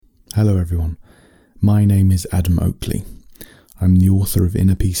Hello everyone, my name is Adam Oakley. I'm the author of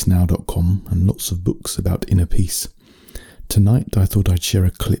InnerPeaceNow.com and lots of books about inner peace. Tonight I thought I'd share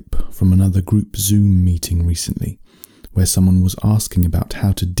a clip from another group Zoom meeting recently, where someone was asking about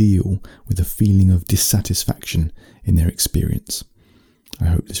how to deal with a feeling of dissatisfaction in their experience. I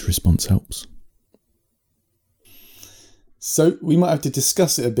hope this response helps. So we might have to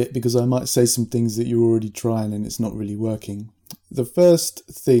discuss it a bit because I might say some things that you're already trying and it's not really working. The first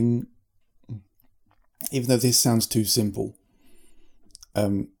thing, even though this sounds too simple,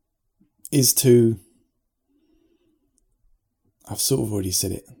 is to, I've sort of already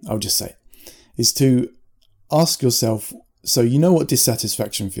said it, I'll just say it, is to ask yourself, so you know what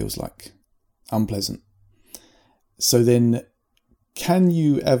dissatisfaction feels like, unpleasant. So then can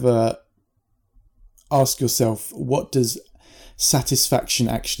you ever ask yourself, what does satisfaction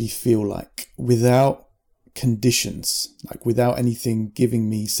actually feel like without conditions, like without anything giving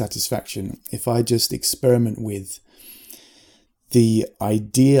me satisfaction? If I just experiment with the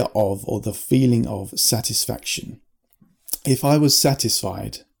idea of, or the feeling of satisfaction, if I was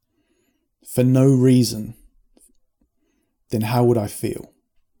satisfied for no reason, then how would I feel?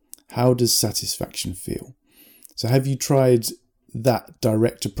 How does satisfaction feel? So have you tried that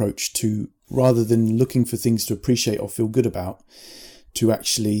direct approach to, rather than looking for things to appreciate or feel good about, to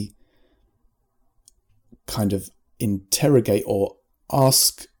actually kind of interrogate or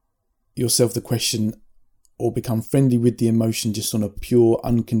ask yourself the question or become friendly with the emotion just on a pure,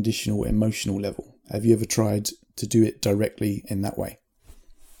 unconditional emotional level? Have you ever tried to do it directly in that way?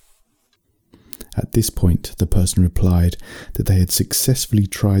 At this point, the person replied that they had successfully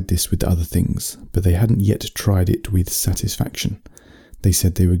tried this with other things, but they hadn't yet tried it with satisfaction. They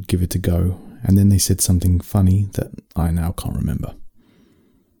said they would give it a go, and then they said something funny that I now can't remember.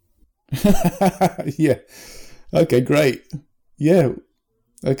 Yeah. Okay, great. Yeah.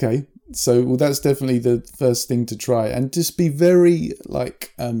 Okay. So, well, that's definitely the first thing to try, and just be very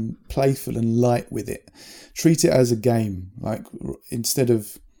playful and light with it. Treat it as a game, like instead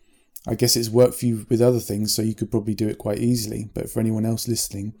of, I guess it's worked for you with other things, so you could probably do it quite easily. But for anyone else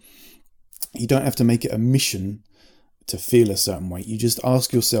listening, you don't have to make it a mission to feel a certain way. You just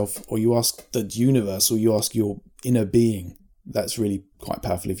ask yourself, or you ask the universe, or you ask your inner being. That's really quite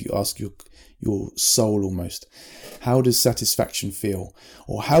powerful. If you ask your soul almost, how does satisfaction feel?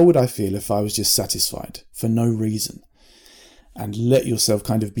 Or how would I feel if I was just satisfied for no reason? And let yourself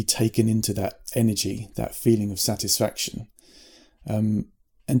kind of be taken into that energy, that feeling of satisfaction,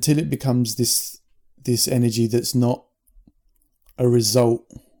 until it becomes this energy that's not a result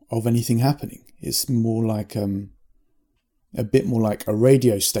of anything happening. It's more like a bit more like a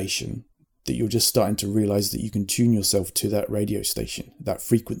radio station that you're just starting to realize that you can tune yourself to that radio station, that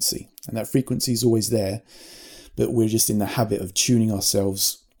frequency. And that frequency is always there, but we're just in the habit of tuning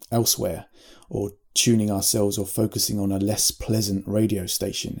ourselves elsewhere, or tuning ourselves or focusing on a less pleasant radio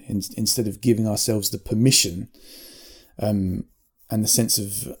station instead of giving ourselves the permission and the sense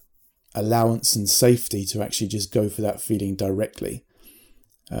of allowance and safety to actually just go for that feeling directly.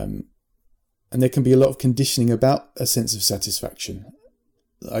 And there can be a lot of conditioning about a sense of satisfaction,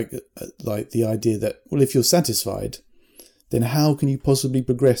 like the idea that, well, if you're satisfied, then how can you possibly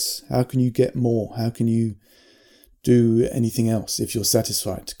progress? How can you get more? How can you do anything else if you're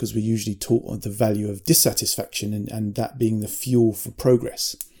satisfied? Because we're usually taught the value of dissatisfaction and that being the fuel for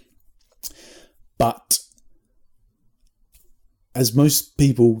progress. But as most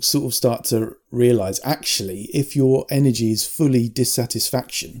people sort of start to realize, actually, if your energy is fully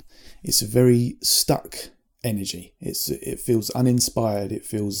dissatisfaction, it's a very stuck energy. It feels uninspired. It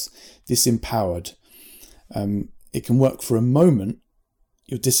feels disempowered. It can work for a moment.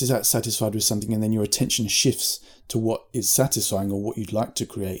 You're dissatisfied with something, and then your attention shifts to what is satisfying or what you'd like to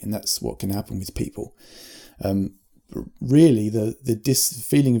create, and that's what can happen with people. Really, the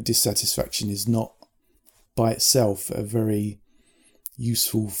feeling of dissatisfaction is not by itself a very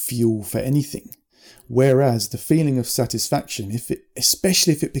useful fuel for anything. Whereas the feeling of satisfaction,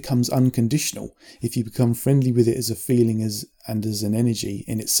 especially if it becomes unconditional, if you become friendly with it as a feeling and as an energy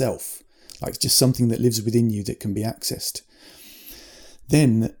in itself, like just something that lives within you that can be accessed,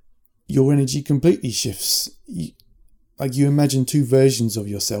 then your energy completely shifts. You imagine two versions of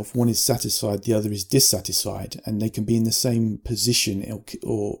yourself. One is satisfied, the other is dissatisfied, and they can be in the same position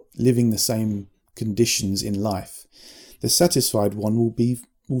or living the same conditions in life. The satisfied one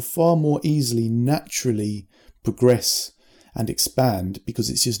will far more easily naturally progress and expand because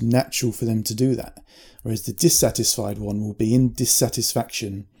it's just natural for them to do that. Whereas the dissatisfied one will be in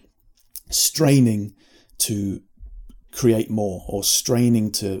dissatisfaction, straining to create more, or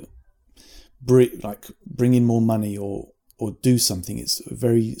straining to bring in more money, or or do something. It's a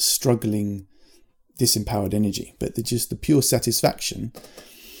very struggling, disempowered energy. But the pure satisfaction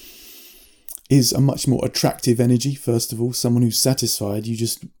is a much more attractive energy. First of all, someone who's satisfied, you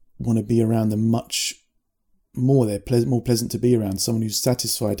just want to be around them much more. They're more pleasant to be around. Someone who's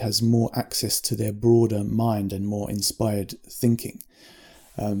satisfied has more access to their broader mind and more inspired thinking.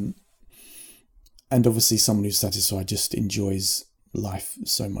 And obviously someone who's satisfied just enjoys life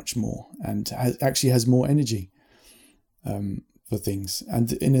so much more and actually has more energy for things.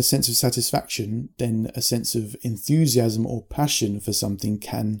 And in a sense of satisfaction, then a sense of enthusiasm or passion for something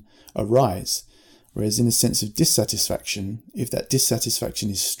can arise. Whereas in a sense of dissatisfaction, if that dissatisfaction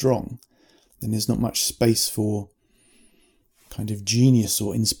is strong, then there's not much space for kind of genius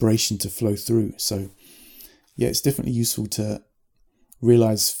or inspiration to flow through. So yeah, it's definitely useful to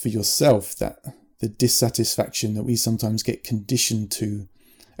realize for yourself that the dissatisfaction that we sometimes get conditioned to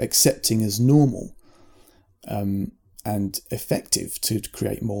accepting as normal and effective to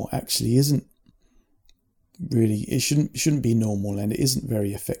create more actually isn't really, it shouldn't be normal, and it isn't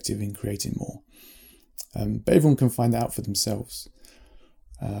very effective in creating more. But everyone can find that out for themselves.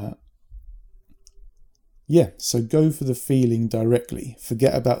 So go for the feeling directly.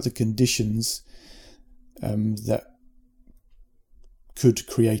 Forget about the conditions that could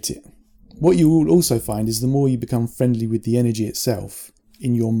create it. What you will also find is the more you become friendly with the energy itself,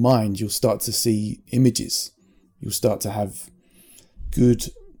 in your mind you'll start to see images. You'll start to have good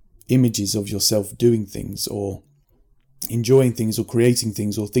images of yourself doing things or enjoying things or creating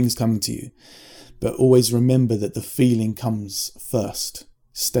things or things coming to you. But always remember that the feeling comes first.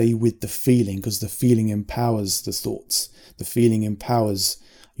 Stay with the feeling, because the feeling empowers the thoughts. The feeling empowers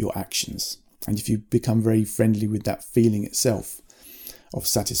your actions. And if you become very friendly with that feeling itself of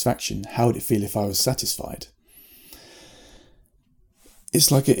satisfaction, how would it feel if I was satisfied? It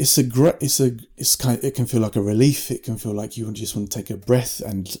can feel like a relief. It can feel like you just want to take a breath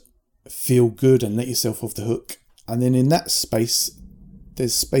and feel good and let yourself off the hook. And then in that space,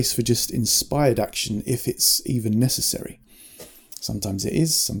 there's space for just inspired action if it's even necessary. Sometimes it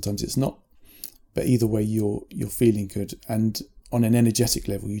is, sometimes it's not. But either way, you're feeling good. And on an energetic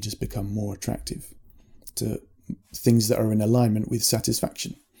level, you just become more attractive to things that are in alignment with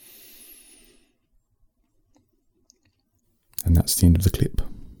satisfaction. And that's the end of the clip.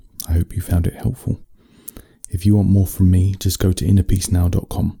 I hope you found it helpful. If you want more from me, just go to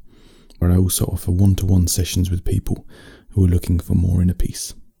innerpeacenow.com, where I also offer one-to-one sessions with people who are looking for more inner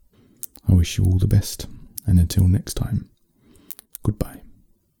peace. I wish you all the best, and until next time, goodbye.